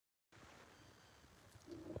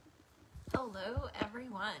Hello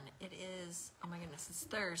everyone. It is, oh my goodness, it's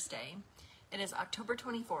Thursday. It is October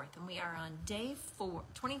 24th and we are on day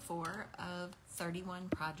 24 of 31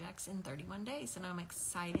 projects in 31 days. And I'm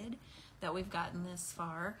excited that we've gotten this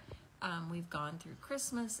far. We've gone through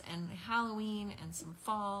Christmas and Halloween and some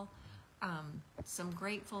fall. So I'm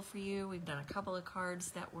grateful for you. We've done a couple of cards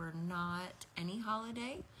that were not any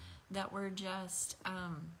holiday, that were just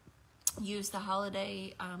use the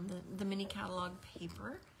holiday, the mini catalog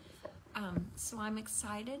paper. So I'm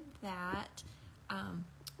excited that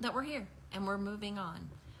that we're here and we're moving on.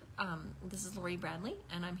 This is Lori Bradley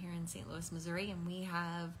and I'm here in St. Louis, Missouri, and we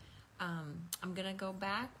have, I'm gonna go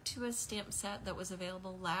back to a stamp set that was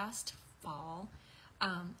available last fall,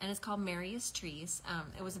 and it's called Merriest Trees.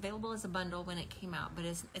 It was available as a bundle when it came out, but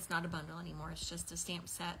it's not a bundle anymore. It's just a stamp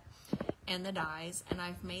set and the dies, and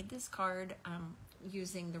I've made this card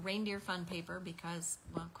using the Reindeer fun paper because,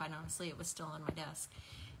 well, quite honestly, it was still on my desk.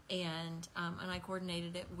 And I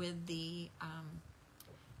coordinated it with the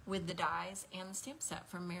dies and the stamp set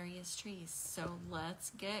from Merriest Trees. So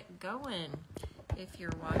let's get going. If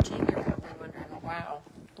you're watching, you're probably wondering, wow,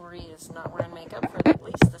 Lori is not wearing makeup for at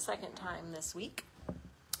least the second time this week.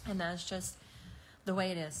 And that's just the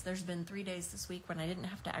way it is. There's been 3 days this week when I didn't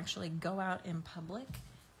have to actually go out in public,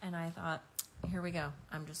 and I thought, here we go.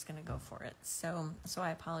 I'm just gonna go for it. So I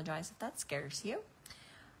apologize if that scares you.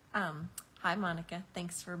 Hi, Monica.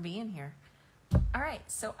 Thanks for being here. All right,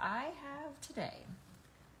 so I have today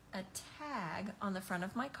a tag on the front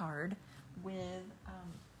of my card with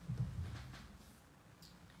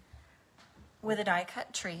a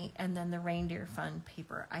die-cut tree and then the Reindeer fun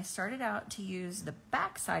paper. I started out to use the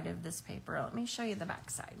back side of this paper. Let me show you the back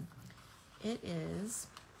side. It is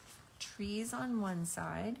trees on one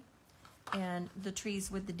side and the trees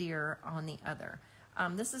with the deer on the other.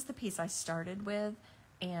 This is the piece I started with,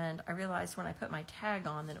 and I realized when I put my tag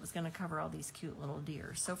on that it was going to cover all these cute little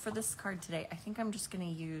deer. So for this card today, I think I'm just going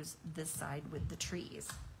to use this side with the trees.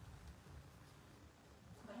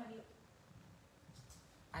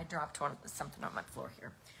 I dropped something on my floor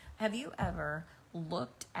here. Have you ever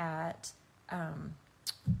looked at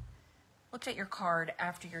your card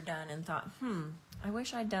after you're done and thought, I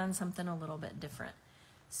wish I'd done something a little bit different?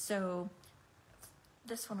 So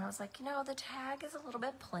this one, I was like, the tag is a little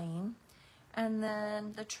bit plain. And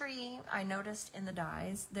then the tree, I noticed in the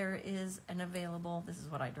dies, there is an available, this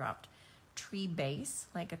is what I dropped, tree base,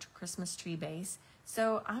 like a Christmas tree base.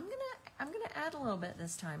 So I'm gonna add a little bit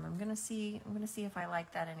this time. I'm gonna see if I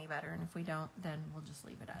like that any better, and if we don't, then we'll just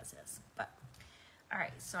leave it as is. But all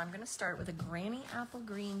right, so I'm gonna start with a Granny Apple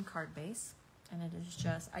Green card base, and it is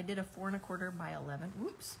just, I did a 4 1/4 by 11.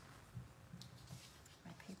 Whoops,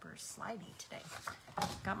 my paper is slidey today.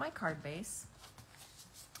 Got my card base.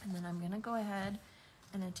 And then I'm going to go ahead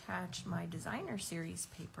and attach my designer series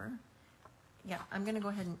paper. Yeah, I'm going to go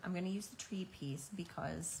ahead and I'm going to use the tree piece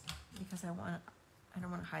because I don't want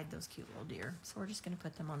to hide those cute little deer. So we're just going to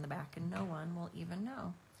put them on the back and no one will even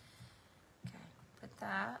know. Okay, put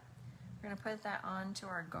that. We're going to put that onto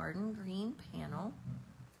our garden green panel.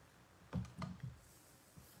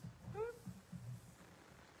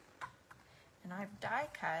 And I've die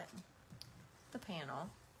cut the panel.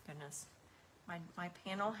 Goodness. My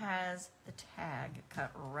panel has the tag cut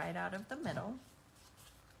right out of the middle.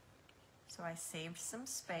 So I saved some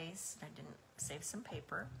space. I didn't save some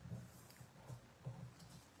paper.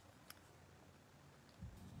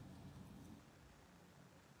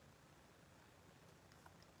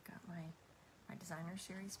 Got my designer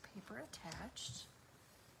series paper attached.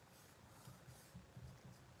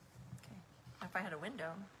 Okay. If I had a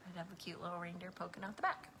window, I'd have a cute little reindeer poking out the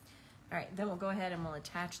back. All right, then we'll go ahead and we'll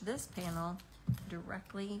attach this panel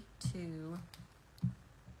directly to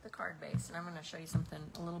the card base. And I'm going to show you something,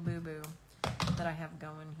 a little boo-boo that I have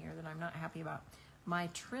going here that I'm not happy about. My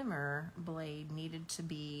trimmer blade needed to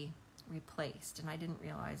be replaced, and I didn't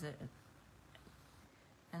realize it.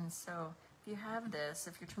 And so if you have this,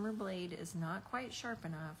 if your trimmer blade is not quite sharp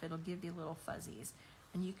enough, it'll give you little fuzzies.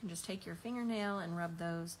 And you can just take your fingernail and rub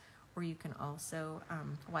those, or you can also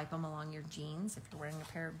wipe them along your jeans if you're wearing a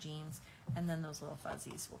pair of jeans, and then those little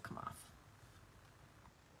fuzzies will come off.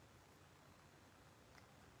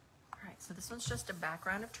 All right, so this one's just a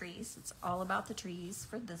background of trees. It's all about the trees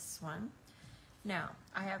for this one. Now,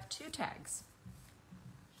 I have 2 tags.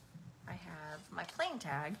 I have my plain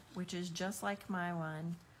tag, which is just like my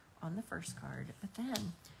one on the first card, but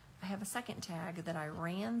then I have a second tag that I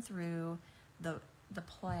ran through the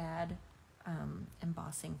Plaid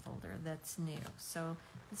embossing folder that's new. So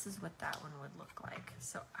this is what that one would look like.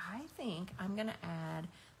 So I think I'm gonna add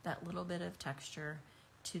that little bit of texture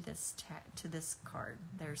to this card.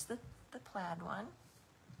 There's the plaid one.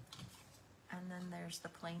 And then there's the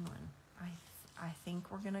plain one. I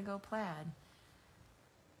think we're gonna go plaid.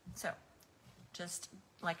 So, just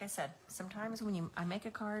like I said, sometimes when I make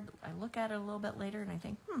a card, I look at it a little bit later and I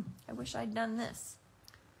think, I wish I'd done this.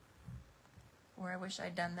 Or I wish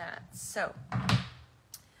I'd done that. So,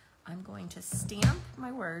 I'm going to stamp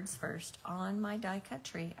my words first on my die cut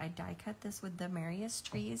tree. I die cut this with the Merriest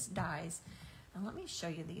Trees dies. And let me show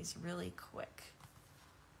you these really quick.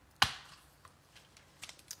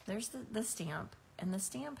 There's the stamp, and the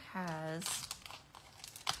stamp has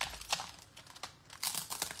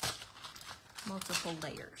multiple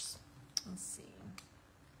layers. Let's see.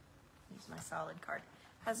 Use my solid card.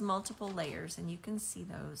 Has multiple layers, and you can see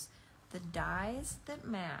those. The dies that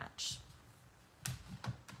match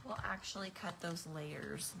will actually cut those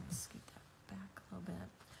layers. Let me scoot that back a little bit.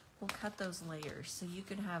 We'll cut those layers, so you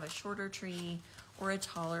can have a shorter tree or a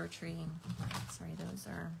taller tree. Sorry, those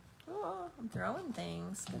are, oh, I'm throwing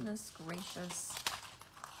things. Goodness gracious.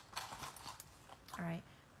 All right,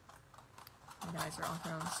 my dies are all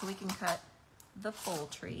thrown. So we can cut the full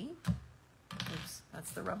tree. Oops,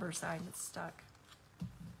 that's the rubber side that's stuck.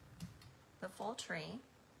 The full tree.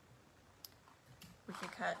 We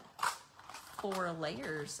could cut 4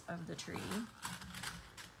 layers of the tree.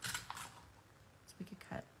 So we could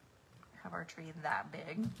have our tree that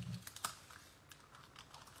big.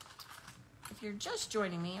 If you're just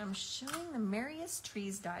joining me, I'm showing the Merriest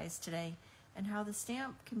Trees dies today and how the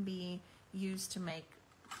stamp can be used to make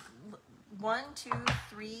 1, 2,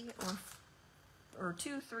 3, or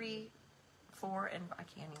 2, 3, 4, and I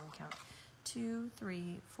can't even count. 2,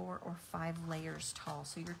 3, 4, or 5 layers tall.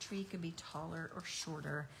 So your tree could be taller or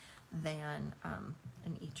shorter than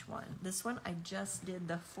in each one. This one I just did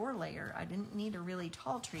the 4 layer. I didn't need a really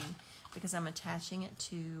tall tree because I'm attaching it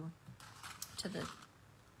to the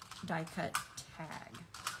die cut tag.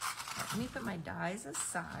 Right, let me put my dies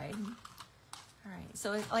aside. All right,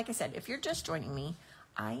 so like I said, if you're just joining me,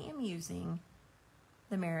 I am using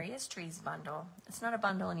the Merriest Trees bundle. It's not a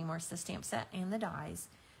bundle anymore, it's the stamp set and the dies.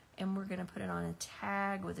 And we're gonna put it on a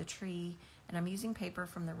tag with a tree, and I'm using paper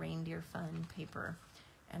from the Reindeer Fun paper.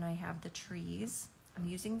 And I have the trees. I'm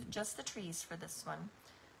using just the trees for this one.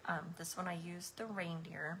 This one I used the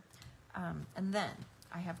reindeer. And then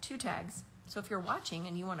I have 2 tags. So if you're watching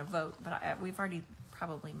and you want to vote, but we've already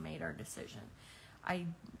probably made our decision. I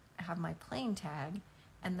have my plain tag,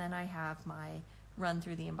 and then I have my run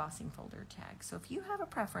through the embossing folder tag. So if you have a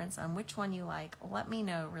preference on which one you like, let me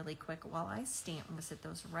know really quick while I stamp. I'm going to sit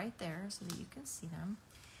those right there so that you can see them.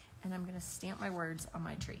 And I'm going to stamp my words on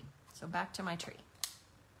my tree. So back to my tree.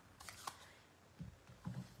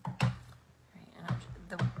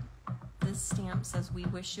 This stamp says, "We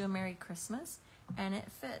wish you a Merry Christmas," and it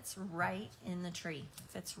fits right in the tree. It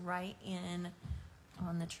fits right in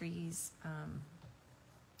on the tree's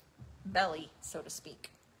belly, so to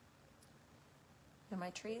speak. And my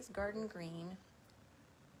tree is garden green,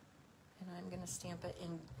 and I'm going to stamp it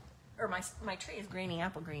in, or my tree is grainy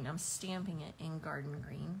apple green. I'm stamping it in garden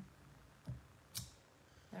green.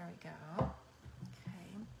 There we go.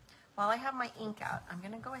 Okay. While I have my ink out, I'm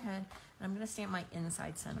going to go ahead and I'm going to stamp my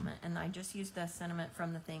inside sentiment. And I just used the sentiment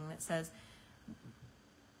from the thing that says,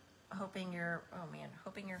 hoping your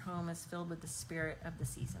home is filled with the spirit of the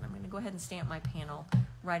season. I'm going to go ahead and stamp my panel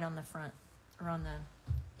right on the front, or on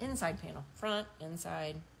the inside panel. Front,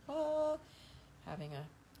 inside. Oh, having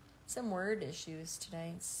some word issues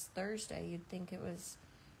today. It's Thursday. You'd think it was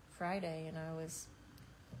Friday, and I was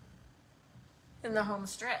in the home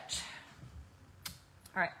stretch.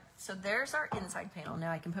 All right. So there's our inside panel.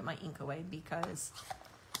 Now I can put my ink away because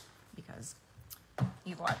if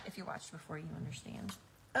you watched before, you understand.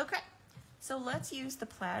 Okay, so let's use the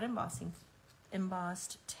Plaid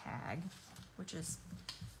embossed tag, which is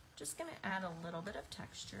just going to add a little bit of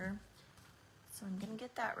texture. So I'm going to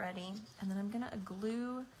get that ready, and then I'm going to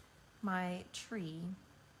glue my tree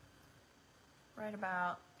right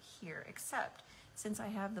about here, except since I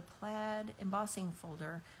have the Plaid embossing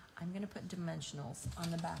folder, I'm going to put dimensionals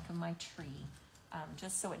on the back of my tree,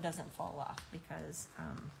 just so it doesn't fall off, because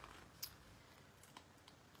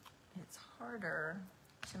it's harder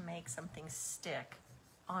to make something stick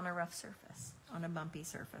on a rough surface, on a bumpy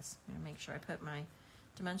surface. I'm going to make sure I put my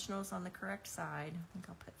dimensionals on the correct side. I think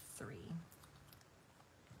I'll put 3.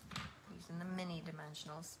 Using the mini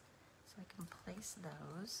dimensionals so I can place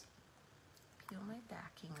those. Peel my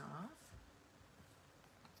backing off.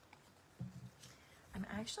 I'm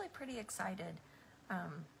actually pretty excited.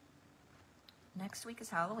 Next week is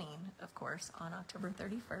Halloween, of course, on October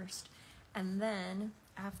 31st. And then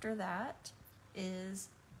after that is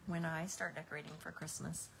when I start decorating for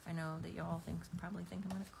Christmas. I know that y'all probably think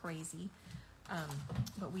I'm crazy.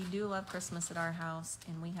 But we do love Christmas at our house,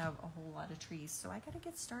 and we have a whole lot of trees, so I gotta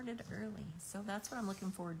get started early. So that's what I'm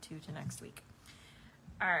looking forward to next week.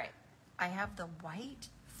 All right, I have the white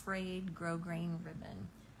frayed grosgrain ribbon,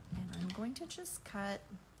 and I'm going to just cut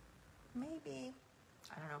maybe,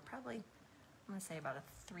 I don't know, probably, I'm gonna say about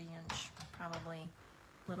a 3-inch, probably,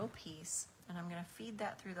 little piece, and I'm gonna feed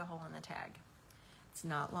that through the hole in the tag. It's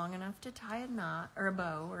not long enough to tie a knot, or a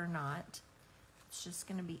bow, or knot. It's just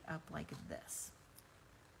gonna be up like this.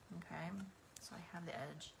 Okay, so I have the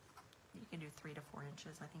edge. You can do 3 to 4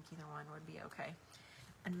 inches. I think either one would be okay.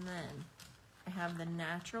 And then I have the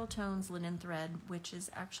Natural Tones linen thread, which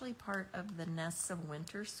is actually part of the Nests of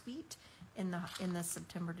Winter suite in the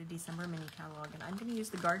September to December mini catalog. And I'm gonna use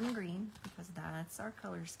the garden green because that's our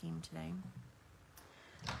color scheme today.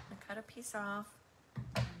 I'm gonna cut a piece off.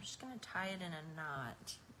 I'm just gonna tie it in a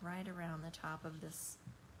knot right around the top of this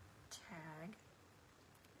tag.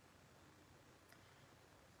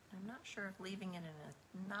 I'm not sure if leaving it in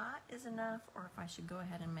a knot is enough or if I should go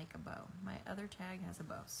ahead and make a bow. My other tag has a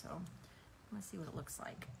bow, so I'm gonna see what it looks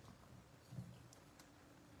like.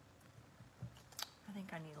 I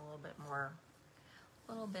think I need a little bit more,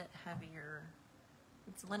 a little bit heavier.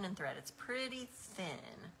 It's linen thread, it's pretty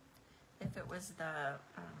thin. If it was the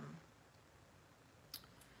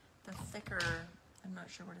thicker, I'm not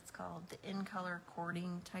sure what it's called, the in-color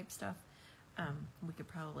cording type stuff, we could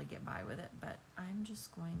probably get by with it, but I'm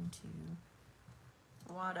just going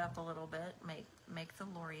to wad up a little bit, make the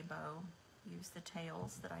lorry bow, use the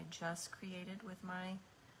tails that I just created with my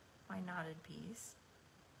knotted piece.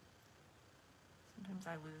 Sometimes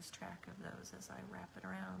I lose track of those as I wrap it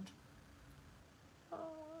around. Oh.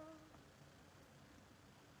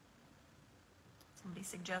 Somebody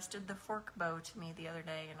suggested the fork bow to me the other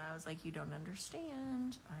day, and I was like, you don't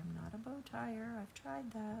understand. I'm not a bow tire. I've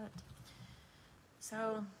tried that.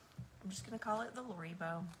 So I'm just going to call it the lorry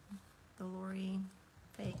bow. The lorry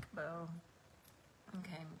fake bow.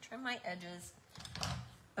 Okay, trim my edges.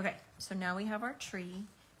 Okay, so now we have our tree,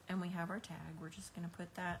 and we have our tag. We're just going to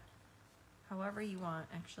put that however you want.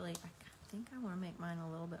 Actually, I think I want to make mine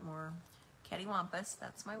a little bit more cattywampus.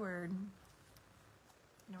 That's my word.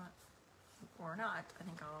 You know what? Or not, I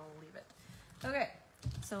think I'll leave it. Okay,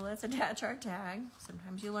 so let's attach our tag.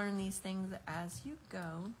 Sometimes you learn these things as you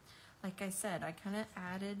go. Like I said, I kind of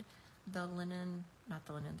added the linen, not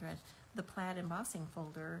the linen thread, the plaid embossing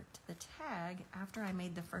folder to the tag after I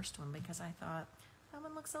made the first one because I thought that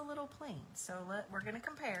one looks a little plain. So we're gonna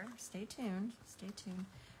compare, stay tuned, stay tuned.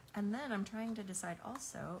 And then I'm trying to decide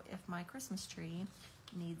also if my Christmas tree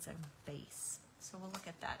needs a base. So we'll look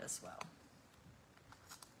at that as well.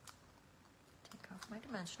 Off my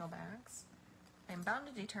dimensional bags. I'm bound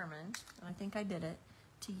and determined, and I think I did it,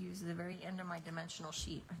 to use the very end of my dimensional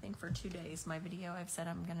sheet. I think for 2 days, my video, I've said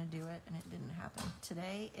I'm gonna do it, and it didn't happen.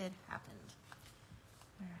 Today, it happened.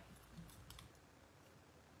 All right.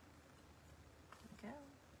 There we go.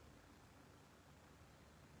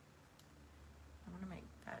 I wanna make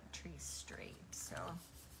that tree straight, so.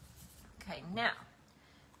 Okay, now,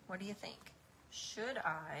 what do you think? Should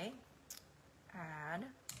I add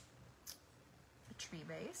tree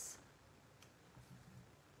base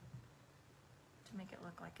to make it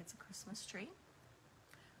look like it's a Christmas tree,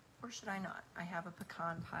 or should I not? I have a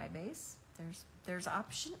pecan pie base. There's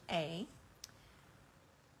option A,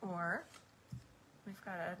 or we've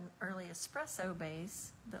got an early espresso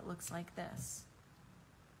base that looks like this.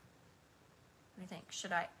 What do you think?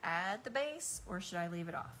 Should I add the base or should I leave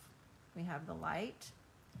it off? We have the light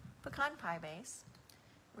pecan pie base,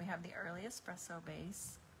 we have the early espresso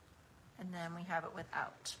base, and then we have it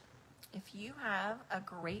without. If you have a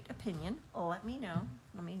great opinion, let me know.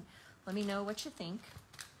 Let me know what you think.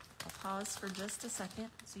 I'll pause for just a second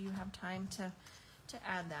so you have time to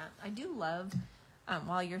add that. I do love,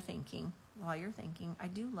 while you're thinking, I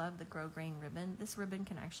do love the grosgrain ribbon. This ribbon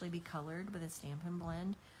can actually be colored with a Stampin'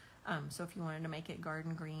 Blend. So if you wanted to make it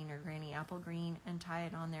garden green or granny apple green and tie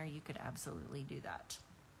it on there, you could absolutely do that.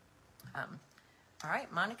 All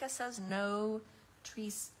right, Monica says no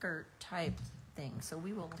tree skirt type thing, so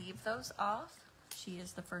we will leave those off. She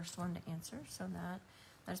is the first one to answer, so that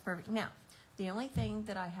is perfect. Now, the only thing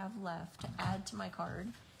that I have left to add to my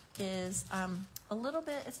card is a little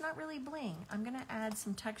bit, it's not really bling. I'm gonna add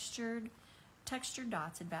some textured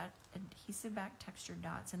dots, adhesive backed textured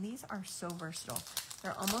dots, and these are so versatile.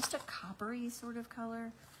 They're almost a coppery sort of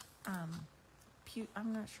color.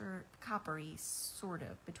 I'm not sure, coppery sort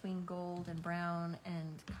of, between gold and brown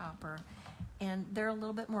and copper, and they're a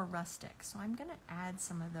little bit more rustic. So I'm gonna add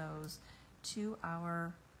some of those to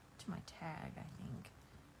my tag, I think,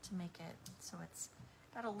 to make it so it's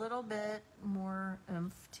got a little bit more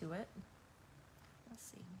oomph to it. Let's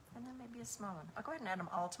see, and then maybe a small one. I'll go ahead and add them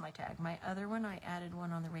all to my tag. My other one, I added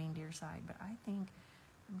one on the reindeer side, but I think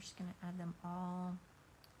I'm just gonna add them all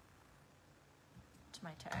to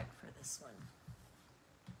my tag for this one.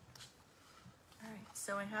 All right,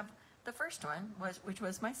 so I have the first one, which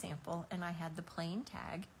was my sample, and I had the plain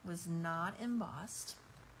tag, was not embossed.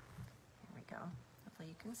 Here we go. Hopefully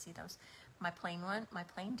you can see those. My plain one, my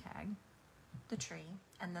plain tag, the tree,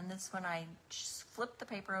 and then this one I just flipped the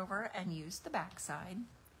paper over and used the back side.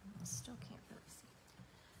 I still can't really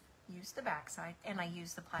see. Use the back side, and I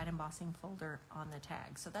used the Plaid Embossing folder on the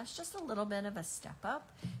tag. So that's just a little bit of a step up.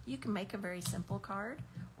 You can make a very simple card,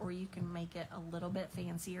 or you can make it a little bit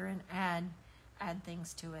fancier and add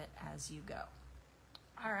things to it as you go.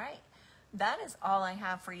 All right, that is all I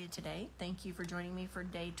have for you today. Thank you for joining me for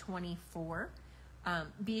day 24.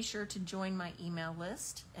 Be sure to join my email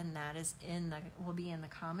list, and that is will be in the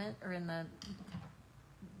comment or in the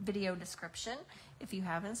video description if you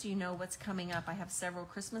haven't, so you know what's coming up. I have several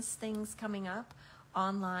Christmas things coming up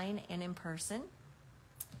online and in person,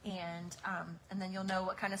 and then you'll know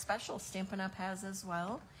what kind of specials Stampin' Up! Has as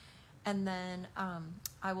well. And then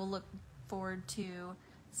I will look forward to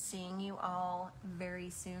seeing you all very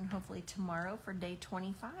soon, hopefully tomorrow for day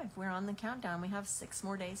 25. We're on the countdown. We have 6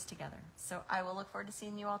 more days together. So I will look forward to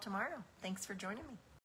seeing you all tomorrow. Thanks for joining me.